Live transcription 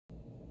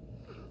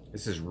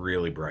This is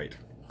really bright.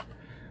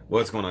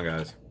 What's going on,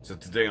 guys? So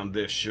today on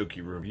this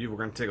Shoky review, we're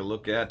going to take a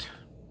look at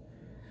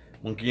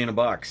Monkey in a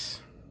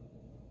Box.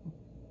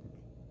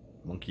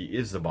 Monkey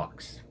is the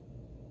box.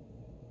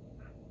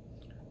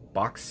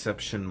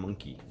 Boxception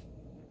Monkey.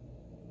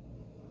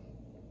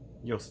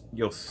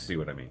 You'll see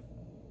what I mean.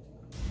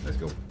 Let's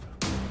go.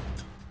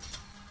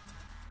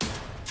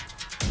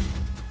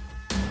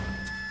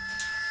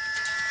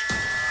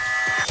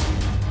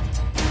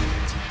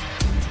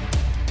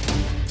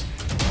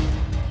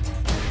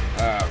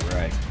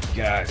 Alright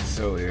guys,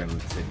 so here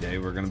today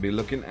we're going to be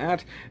looking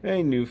at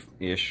a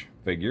new-ish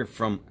figure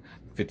from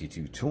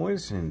 52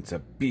 Toys, and it's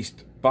a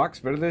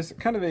BeastBOX, but it is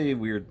kind of a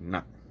weird,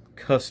 not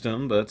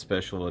custom, but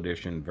special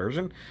edition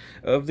version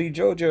of the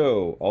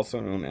JoJo, also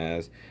known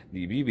as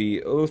the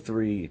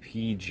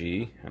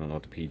BB-03PG. I don't know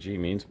what the PG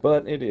means,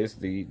 but it is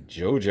the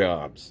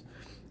JOJOBS,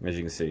 as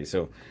you can see.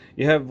 So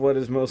you have what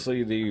is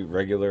mostly the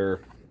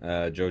regular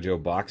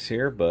JoJo box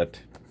here, but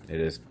it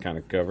is kind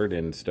of covered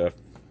in stuff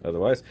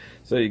otherwise.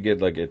 So you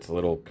get like its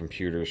little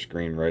computer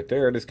screen right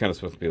there. It is kind of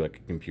supposed to be like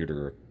a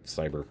computer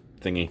cyber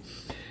thingy.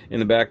 In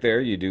the back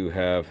there, you do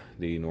have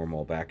the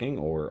normal backing,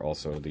 or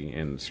also the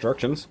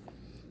instructions.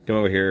 Come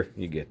over here,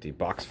 you get the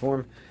box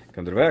form.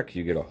 Come to the back,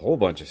 you get a whole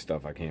bunch of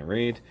stuff I can't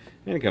read.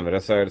 And you come to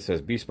that side, it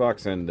says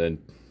BeastBOX, and then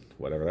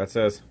whatever that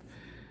says.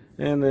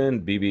 And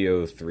then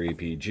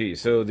BB-03PG.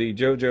 So the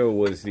JoJo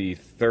was the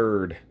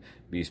third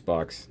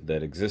BeastBOX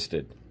that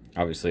existed.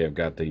 Obviously, I've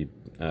got the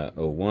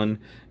 01,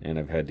 and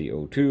I've had the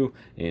 02,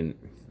 and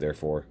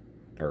therefore,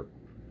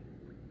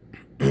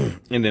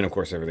 and then of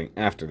course everything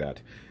after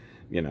that.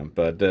 You know,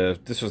 but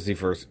this was the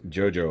first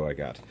JoJo I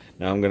got.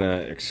 Now I'm going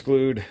to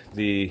exclude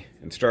the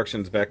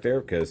instructions back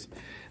there because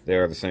they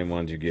are the same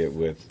ones you get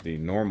with the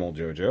normal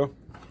JoJo.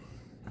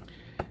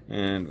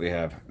 And we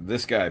have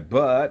this guy,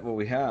 but what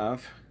we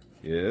have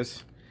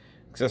is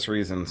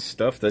accessories and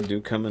stuff that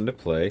do come into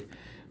play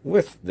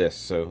with this.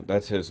 So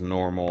that's his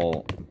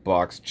normal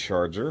box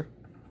charger.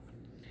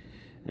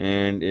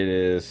 And it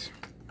is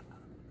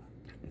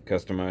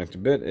customized a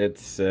bit. It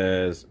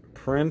says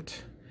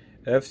print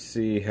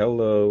FC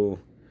Hello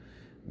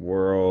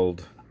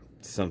World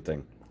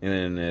something, and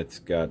then it's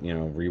got, you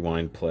know,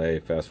 rewind, play,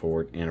 fast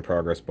forward, and a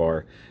progress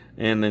bar,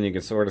 and then you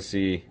can sort of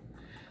see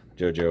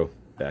JoJo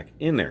back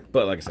in there.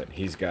 But like I said,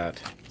 he's got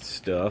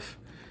stuff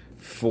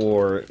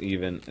for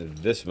even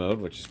this mode,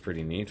 which is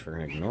pretty neat. We're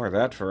gonna ignore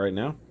that for right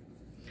now.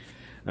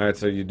 Alright,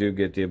 so you do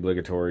get the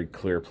obligatory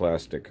clear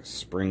plastic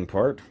spring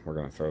part. We're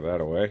gonna throw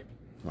that away,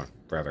 or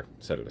rather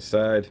set it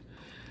aside.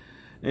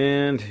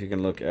 And you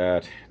can look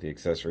at the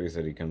accessories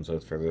that he comes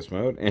with for this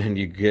mode, and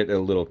you get a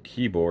little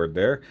keyboard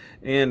there.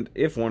 And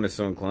if one is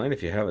so inclined,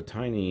 if you have a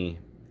tiny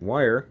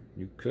wire,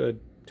 you could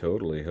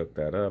totally hook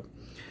that up.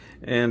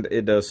 And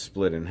it does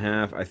split in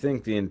half. I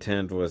think the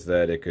intent was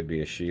that it could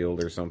be a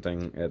shield or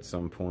something at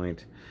some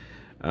point.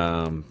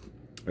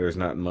 There's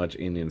not much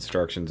in the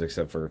instructions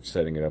except for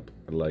setting it up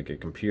like a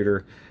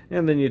computer.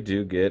 And then you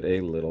do get a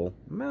little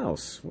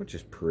mouse, which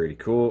is pretty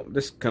cool.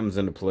 This comes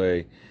into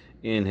play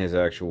in his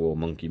actual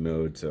monkey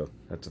mode, so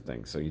that's the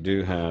thing. So you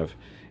do have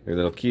your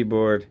little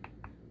keyboard,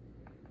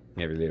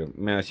 you have your little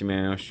mousey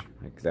mouse,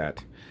 like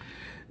that.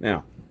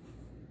 Now,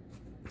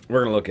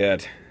 we're going to look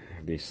at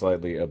the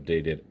slightly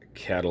updated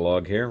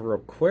catalog here real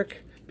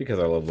quick, because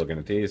I love looking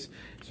at these,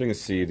 so you can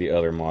see the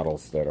other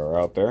models that are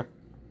out there.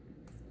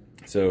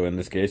 So in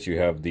this case, you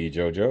have the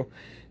JoJo.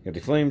 You have the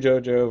Flame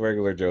JoJo,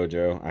 regular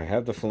JoJo. I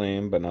have the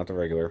Flame, but not the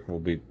regular. We'll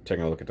be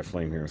taking a look at the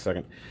Flame here in a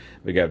second.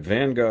 We got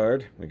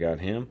Vanguard. We got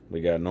him.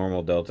 We got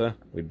normal Delta.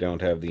 We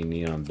don't have the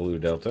neon blue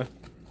Delta.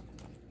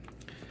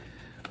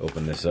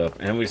 Open this up,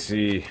 and we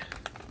see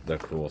the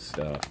cool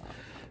stuff.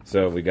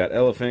 So we got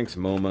Elephants,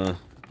 MoMA,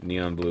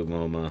 neon blue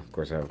MoMA. Of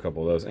course, I have a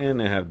couple of those. And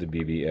I have the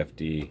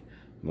BBFD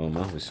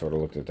MoMA. We sort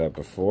of looked at that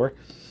before.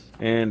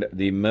 And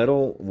the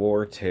Metal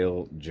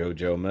Wartail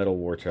JoJo, Metal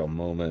Wartail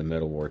MoMA, and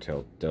Metal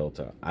Wartail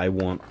Delta. I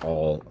want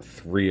all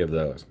three of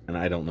those, and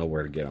I don't know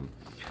where to get them.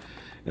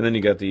 And then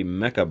you got the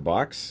Mecha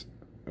Box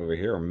over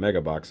here, or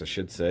Mega Box, I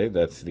should say.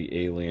 That's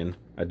the Alien.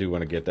 I do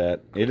want to get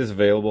that. It is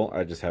available.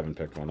 I just haven't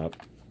picked one up.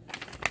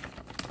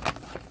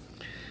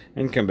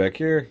 And come back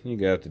here. You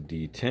got the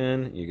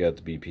D10. You got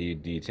the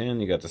BP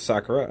D10. You got the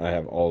Sakura. I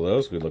have all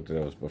those. We looked at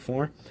those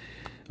before.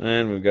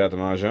 And we've got the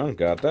Mahjong,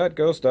 got that.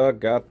 Ghost Dog,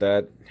 got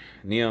that.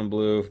 Neon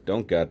Blue,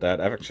 don't got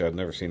that. I've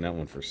never seen that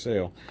one for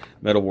sale.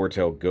 Metal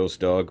Wartail Ghost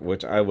Dog,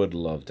 which I would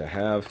love to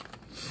have.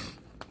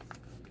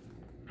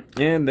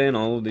 And then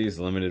all of these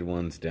limited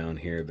ones down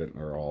here that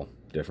are all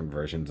different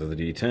versions of the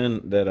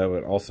D10 that I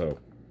would also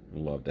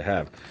love to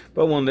have.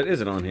 But one that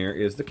isn't on here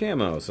is the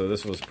Camo. So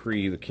this was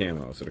pre the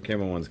Camo. So the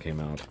Camo ones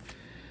came out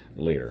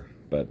later.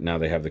 But now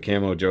they have the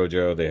Camo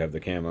JoJo, they have the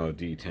Camo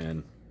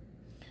D10.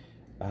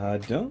 I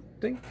don't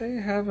think they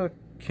have a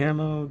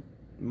Camo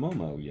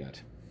Momo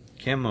yet.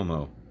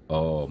 Camomo.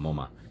 Oh,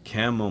 MoMA.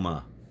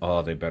 Camoma.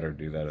 Oh, they better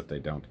do that if they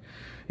don't.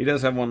 He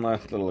does have one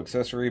last little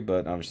accessory,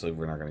 but obviously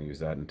we're not going to use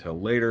that until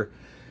later.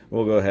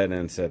 We'll go ahead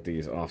and set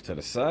these off to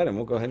the side, and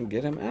we'll go ahead and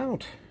get him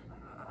out.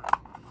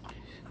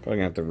 Probably going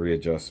to have to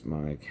readjust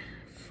my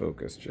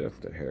focus,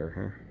 Jeff, the hair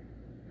here.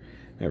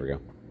 There we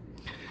go.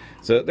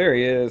 So there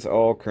he is,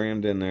 all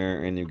crammed in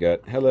there, and you've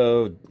got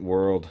hello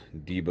world,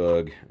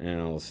 debug,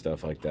 and all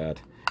stuff like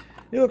that.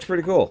 He looks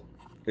pretty cool,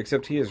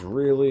 except he is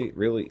really,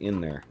 really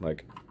in there.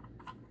 Like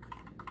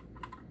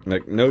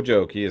no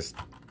joke, he is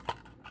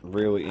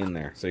really in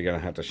there. So you're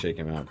gonna have to shake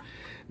him out.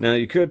 Now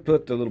you could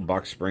put the little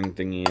box spring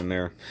thingy in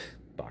there.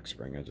 Box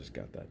spring, I just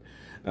got that.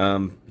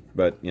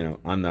 But you know,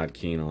 I'm not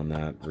keen on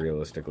that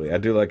realistically. I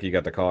do like you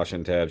got the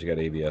caution tabs, you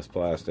got ABS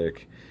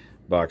plastic,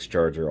 box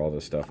charger, all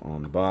this stuff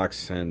on the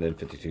box, and then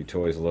 52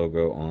 Toys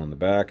logo on the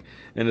back.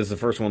 And it's the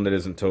first one that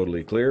isn't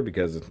totally clear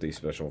because it's the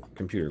special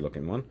computer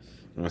looking one.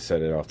 I'm gonna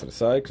set it off to the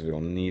side because we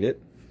don't need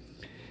it.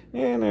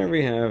 And there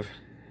we have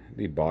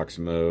the box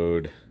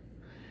mode,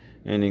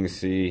 and you can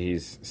see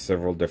he's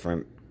several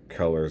different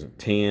colors of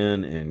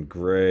tan and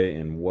gray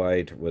and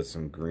white with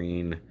some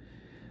green,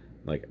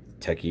 like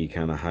techie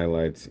kind of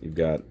highlights. You've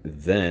got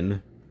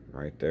then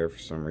right there for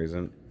some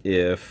reason,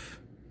 if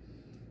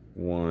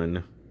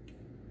one,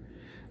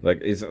 like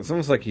it's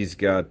almost like he's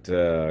got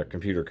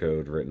computer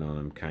code written on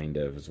him, kind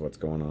of is what's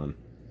going on.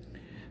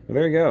 Well,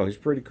 there you go. He's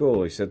pretty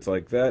cool. He sits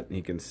like that.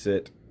 He can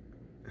sit,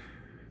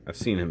 I've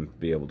seen him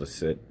be able to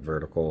sit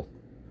vertical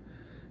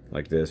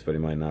like this, but he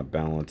might not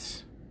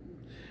balance.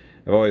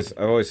 I've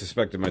always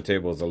suspected my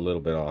table is a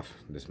little bit off.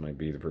 This might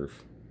be the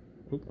proof.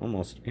 Oop,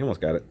 almost. He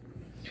almost got it.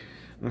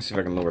 Let's see if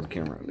I can lower the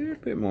camera a little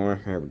bit more.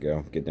 There we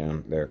go. Get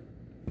down there.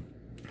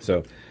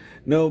 So,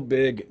 no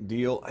big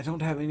deal. I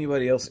don't have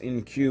anybody else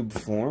in cube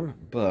form,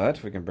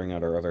 but we can bring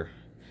out our other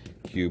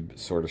cube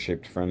sort of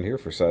shaped friend here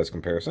for size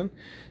comparison.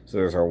 So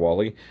there's our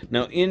Wally.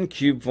 Now in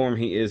cube form,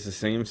 he is the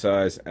same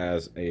size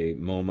as a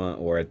MoMA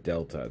or a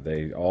Delta.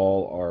 They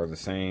all are the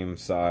same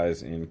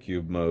size in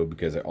cube mode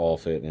because they all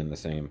fit in the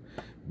same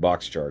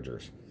box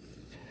chargers.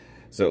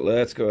 So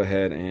let's go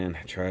ahead and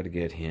try to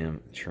get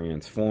him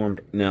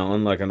transformed. Now,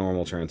 unlike a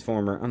normal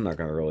transformer, I'm not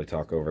going to really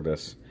talk over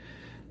this.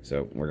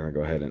 So we're going to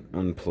go ahead and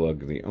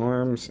unplug the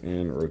arms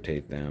and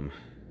rotate them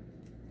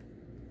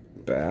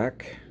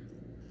back.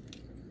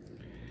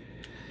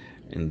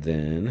 And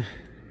then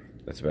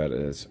that's about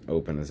as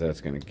open as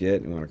that's going to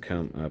get. You want to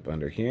come up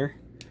under here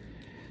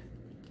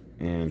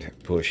and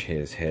push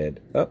his head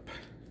up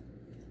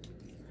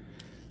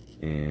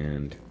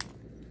and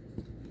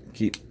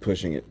keep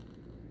pushing it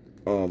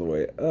all the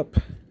way up.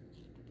 I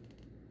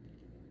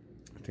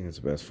think that's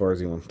about as far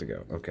as he wants to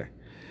go. Okay.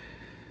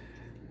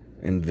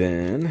 And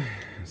then,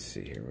 let's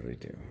see here, what do we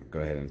do? Go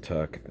ahead and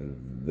tuck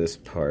this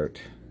part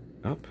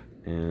up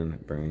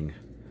and bring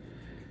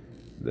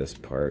this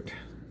part.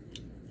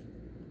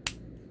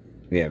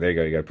 Yeah, there you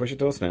go. You gotta push it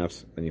till it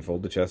snaps, then you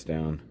fold the chest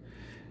down,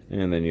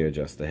 and then you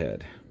adjust the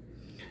head.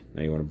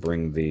 Now you want to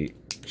bring the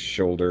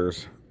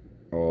shoulders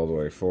all the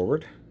way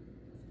forward,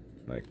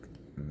 like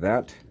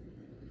that.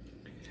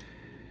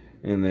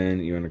 And then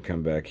you want to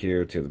come back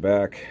here to the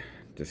back,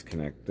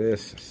 disconnect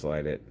this,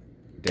 slide it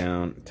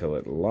down until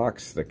it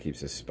locks. That keeps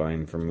his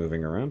spine from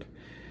moving around.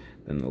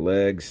 Then the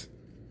legs,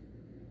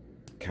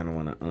 kind of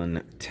want to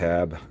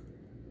untab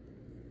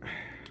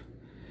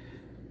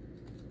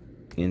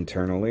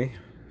internally,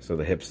 so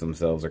the hips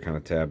themselves are kind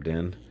of tabbed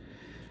in.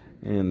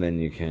 And then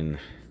you can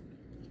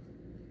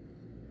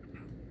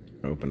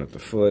open up the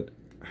foot.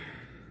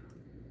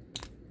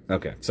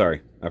 Okay,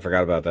 sorry, I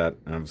forgot about that.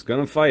 I was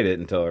going to fight it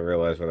until I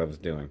realized what I was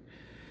doing.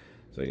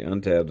 So you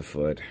untab the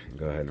foot,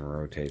 go ahead and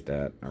rotate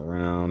that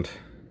around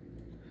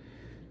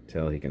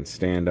until he can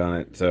stand on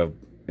it. So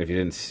if you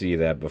didn't see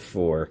that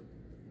before,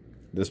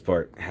 this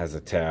part has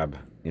a tab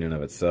in and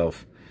of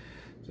itself.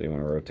 So you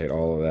want to rotate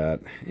all of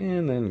that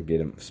and then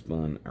get him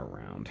spun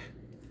around.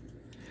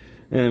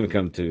 And then we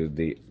come to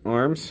the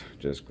arms.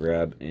 Just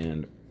grab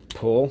and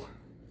pull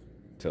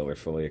until they're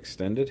fully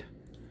extended.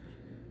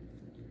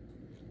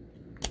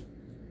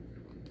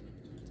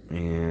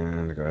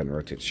 And go ahead and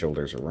rotate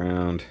shoulders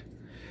around.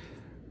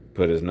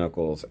 Put his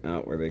knuckles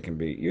out where they can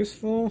be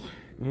useful.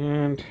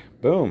 And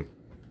boom.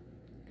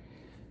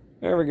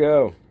 There we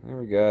go. There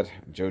we got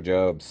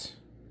JOJOBS.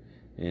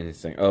 And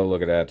his thing. Oh,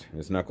 look at that.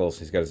 His knuckles.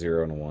 He's got a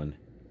 0 and a 1.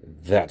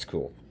 That's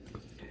cool.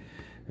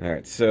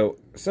 Alright, so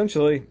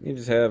essentially, you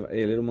just have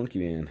a little monkey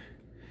man.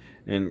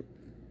 And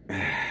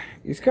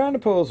he's kind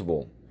of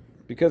posable.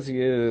 Because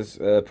he is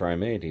a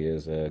primate, he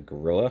is a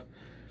gorilla.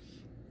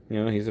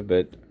 You know, he's a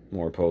bit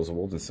more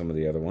posable than some of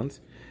the other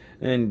ones.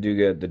 And you do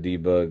get the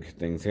debug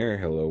things here.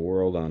 Hello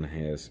world on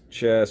his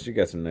chest. You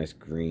got some nice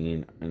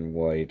green and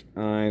white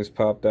eyes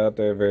popped out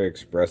there. Very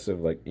expressive,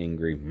 like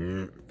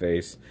angry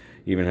face.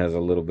 Even has a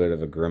little bit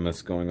of a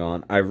grimace going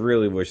on. I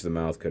really wish the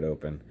mouth could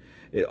open.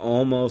 It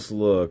almost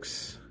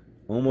looks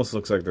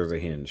like there's a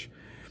hinge.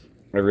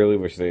 I really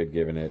wish they had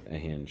given it a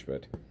hinge,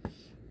 but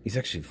he's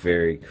actually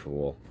very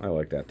cool. I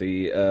like that.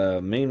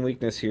 The main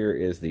weakness here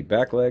is the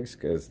back legs,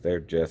 because they're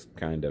just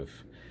kind of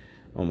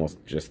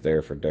almost just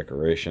there for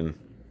decoration.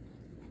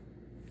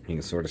 You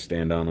can sort of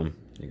stand on them.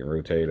 You can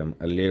rotate them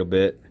a little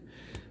bit.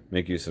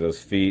 Make use of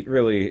those feet.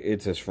 Really,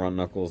 it's his front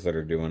knuckles that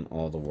are doing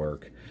all the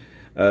work.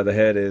 The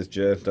head is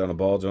just on a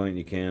ball joint.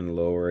 You can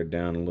lower it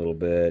down a little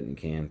bit, and you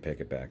can pick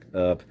it back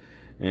up.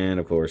 And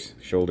of course,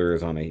 shoulder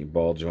is on a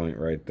ball joint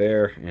right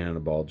there, and a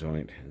ball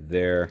joint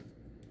there.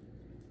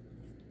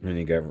 And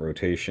you got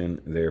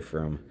rotation there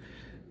from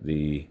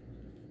the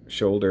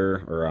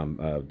shoulder, or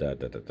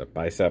the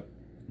bicep.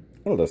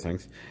 All of those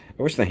things.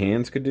 I wish the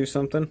hands could do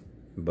something,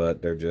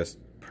 but they're just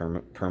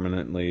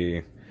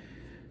permanently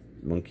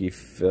monkey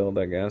filled,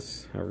 I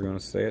guess, however you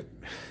want to say it.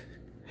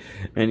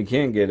 And you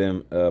can get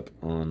him up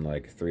on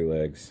like 3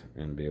 legs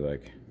and be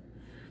like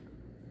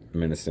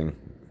menacing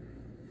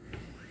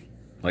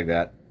like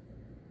that.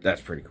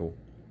 That's pretty cool.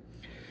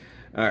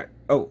 Alright.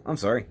 Oh, I'm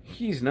sorry.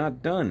 He's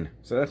not done.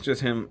 So that's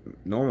just him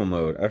normal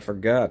mode. I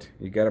forgot.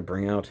 You gotta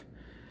bring out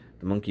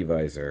the monkey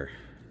visor.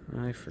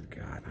 I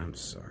forgot. I'm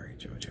sorry,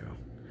 JoJo.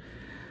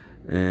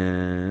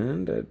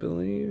 And I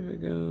believe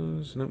it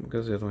goes... Nope, it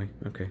goes the other way.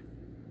 Okay.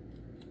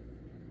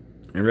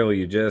 And really,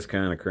 you just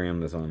kind of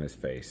cram this on his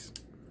face.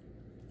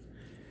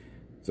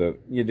 So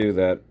you do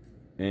that,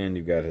 and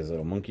you've got his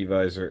little monkey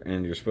visor,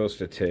 and you're supposed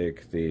to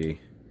take the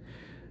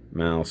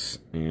mouse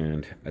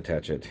and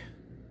attach it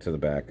to the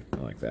back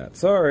like that.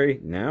 Sorry,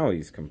 now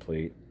he's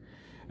complete.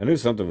 I knew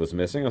something was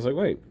missing. I was like,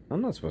 wait,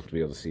 I'm not supposed to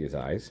be able to see his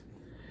eyes.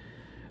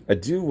 I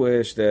do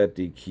wish that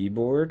the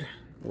keyboard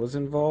was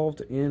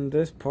involved in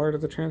this part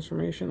of the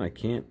transformation. I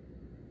can't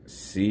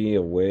see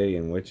a way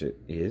in which it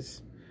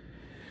is.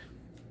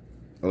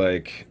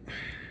 Like,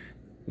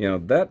 you know,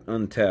 that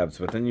untabs,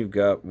 but then you've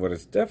got what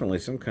is definitely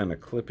some kind of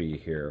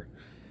clippy here.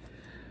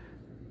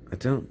 I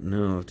don't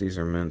know if these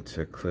are meant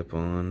to clip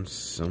on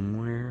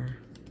somewhere.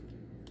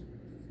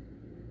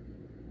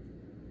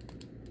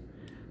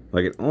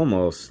 Like, it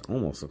almost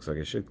looks like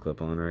it should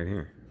clip on right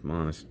here, if I'm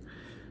honest.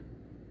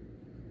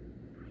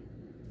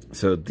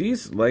 So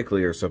these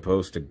likely are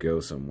supposed to go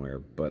somewhere,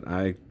 but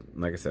like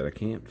I said, I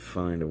can't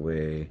find a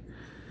way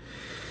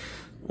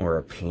or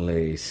a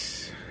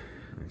place.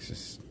 It's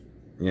just,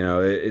 you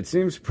know, it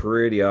seems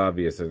pretty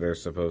obvious that they're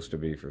supposed to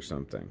be for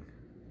something,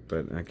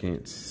 but I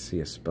can't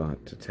see a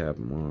spot to tab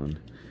them on.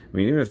 I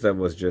mean, even if that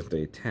was just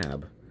a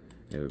tab,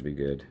 it would be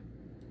good.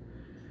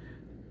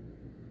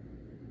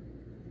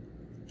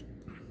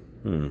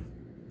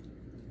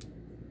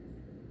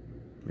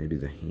 Maybe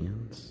the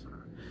hands?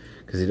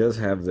 Because he does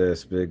have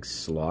this big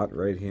slot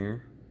right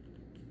here.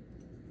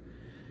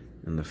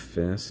 And the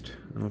fist.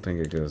 I don't think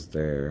it goes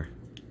there.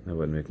 That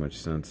wouldn't make much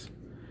sense.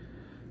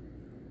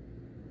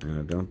 And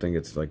I don't think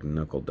it's like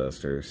knuckle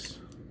dusters.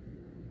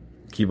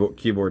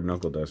 Keyboard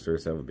knuckle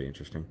dusters. That would be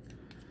interesting.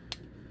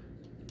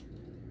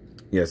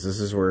 Yes, this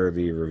is where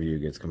the review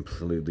gets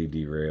completely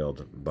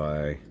derailed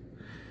by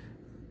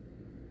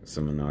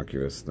some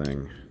innocuous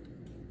thing.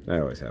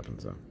 That always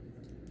happens, though.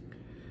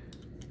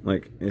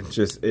 Like,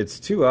 it's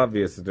too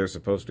obvious that they're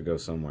supposed to go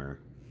somewhere.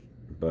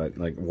 But,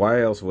 like,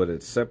 why else would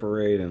it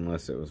separate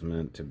unless it was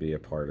meant to be a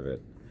part of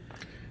it?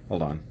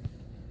 Hold on.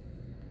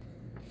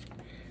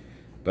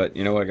 But,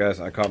 you know what, guys?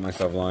 I caught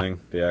myself lying.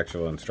 The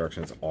actual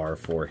instructions are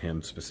for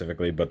him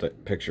specifically, but the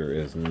picture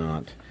is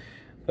not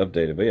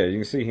updated. But, yeah, you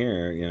can see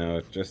here, you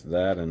know, just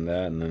that, and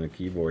then a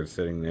keyboard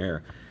sitting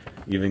there.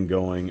 Even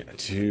going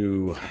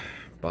to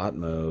bot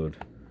mode.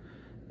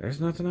 There's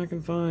nothing I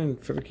can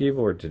find for the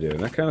keyboard to do.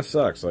 And that kind of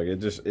sucks. Like,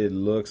 it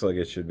looks like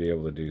it should be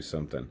able to do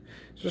something.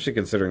 Especially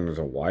considering there's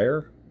a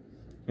wire.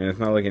 And it's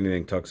not like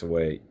anything tucks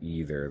away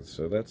either.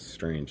 So that's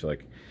strange.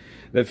 Like,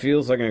 that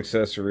feels like an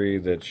accessory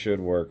that should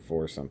work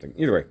for something.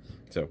 Either way,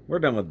 so we're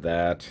done with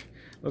that.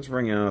 Let's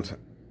bring out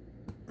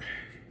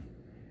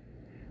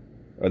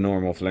a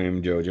normal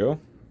flame JoJo.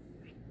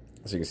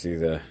 So you can see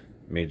the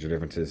major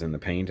differences in the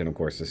paint. And of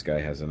course, this guy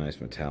has a nice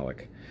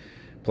metallic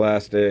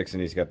plastics,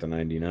 and he's got the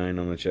 99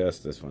 on the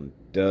chest. This one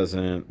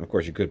doesn't. Of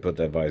course, you could put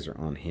that visor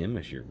on him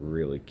if you're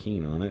really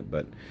keen on it,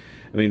 but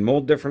I mean,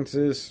 mold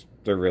differences,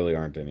 there really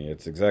aren't any.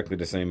 It's exactly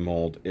the same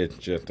mold. It's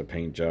just a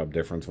paint job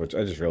difference, which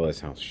I just realized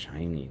how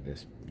shiny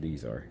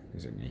these are.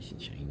 These are nice and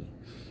shiny.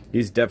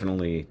 He's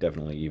definitely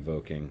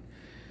evoking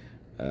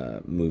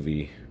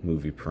movie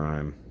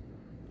prime.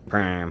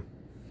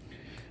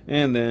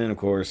 And then of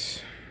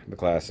course the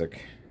classic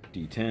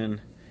D10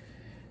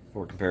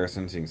 for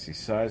comparison, so you can see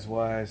size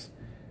wise.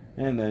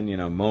 And then, you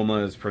know,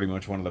 MoMA is pretty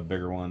much one of the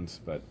bigger ones,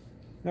 but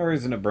no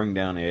reason to bring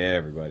down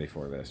everybody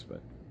for this,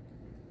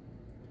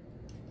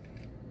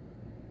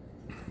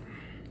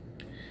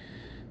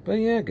 but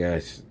yeah,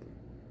 guys,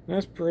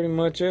 that's pretty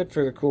much it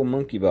for the cool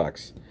monkey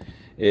box.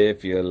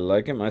 If you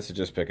like him, I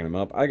suggest picking him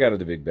up. I got it at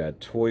the Big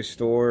Bad Toy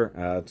Store.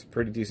 It's a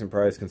pretty decent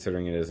price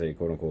considering it is a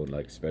quote-unquote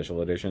like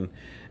special edition.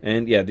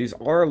 And yeah, these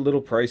are a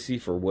little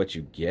pricey for what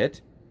you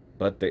get,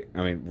 but they,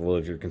 I mean, well,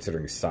 if you're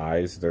considering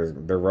size, they're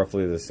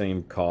roughly the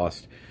same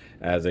cost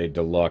as a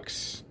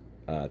deluxe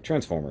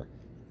Transformer.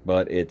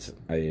 But it's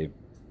a,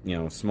 you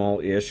know,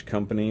 small-ish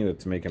company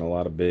that's making a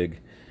lot of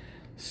big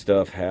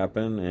stuff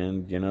happen,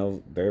 and, you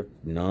know, they're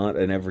not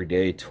an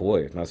everyday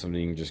toy. It's not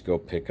something you can just go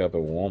pick up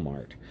at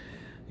Walmart.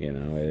 You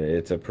know,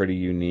 it's a pretty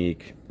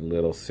unique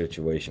little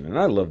situation. And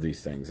I love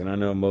these things, and I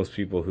know most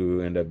people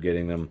who end up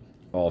getting them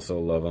also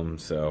love them,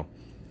 so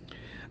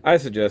I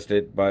suggest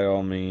it by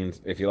all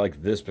means. If you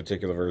like this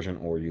particular version,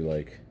 or you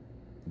like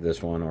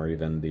this one, or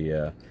even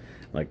the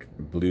like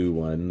blue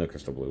one, the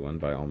crystal blue one,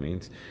 by all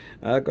means,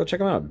 go check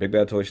them out. Big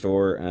Bad Toy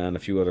Store and a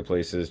few other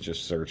places.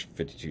 Just search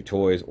 52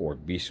 Toys or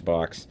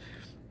BeastBOX.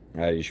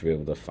 You should be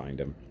able to find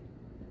them.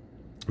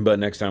 But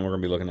next time we're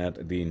going to be looking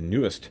at the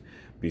newest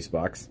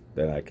BeastBOX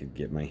that I could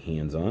get my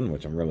hands on,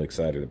 which I'm really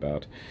excited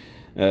about.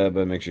 But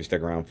make sure you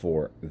stick around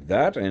for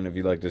that. And if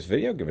you like this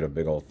video, give it a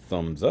big old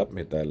thumbs up.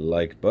 Hit that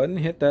like button.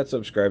 Hit that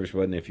subscribe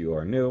button if you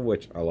are new,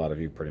 which a lot of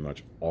you pretty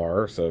much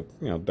are. So,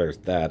 you know, there's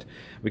that.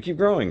 We keep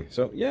growing,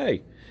 so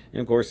yay.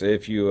 And of course,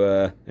 if you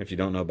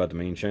don't know about the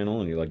main channel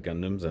and you like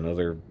Gundams and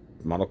other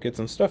model kits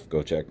and stuff,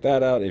 go check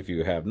that out. If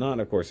you have not,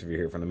 of course, if you're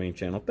here from the main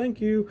channel,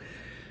 thank you.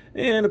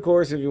 And of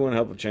course, if you want to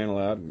help the channel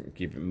out,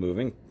 keep it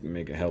moving,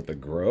 make it help it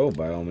grow,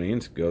 by all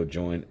means, go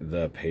join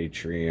the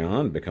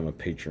Patreon, become a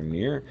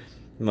patroneer,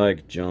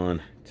 like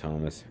John,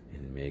 Thomas,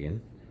 and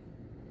Megan.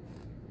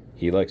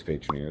 He likes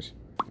patroneers.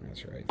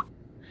 That's right.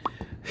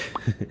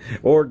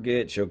 Or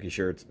get Shoky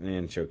shirts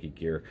and Shoky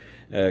gear,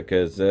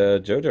 because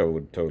JoJo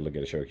would totally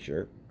get a Shoky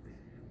shirt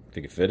if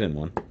he could fit in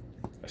one.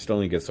 I still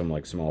need to get some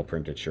like small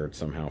printed shirts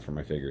somehow for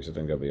my figures. I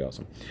think that'll be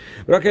awesome.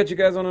 But I'll catch you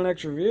guys on the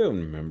next review. And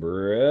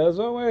remember, as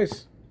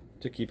always,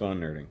 to keep on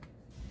nerding.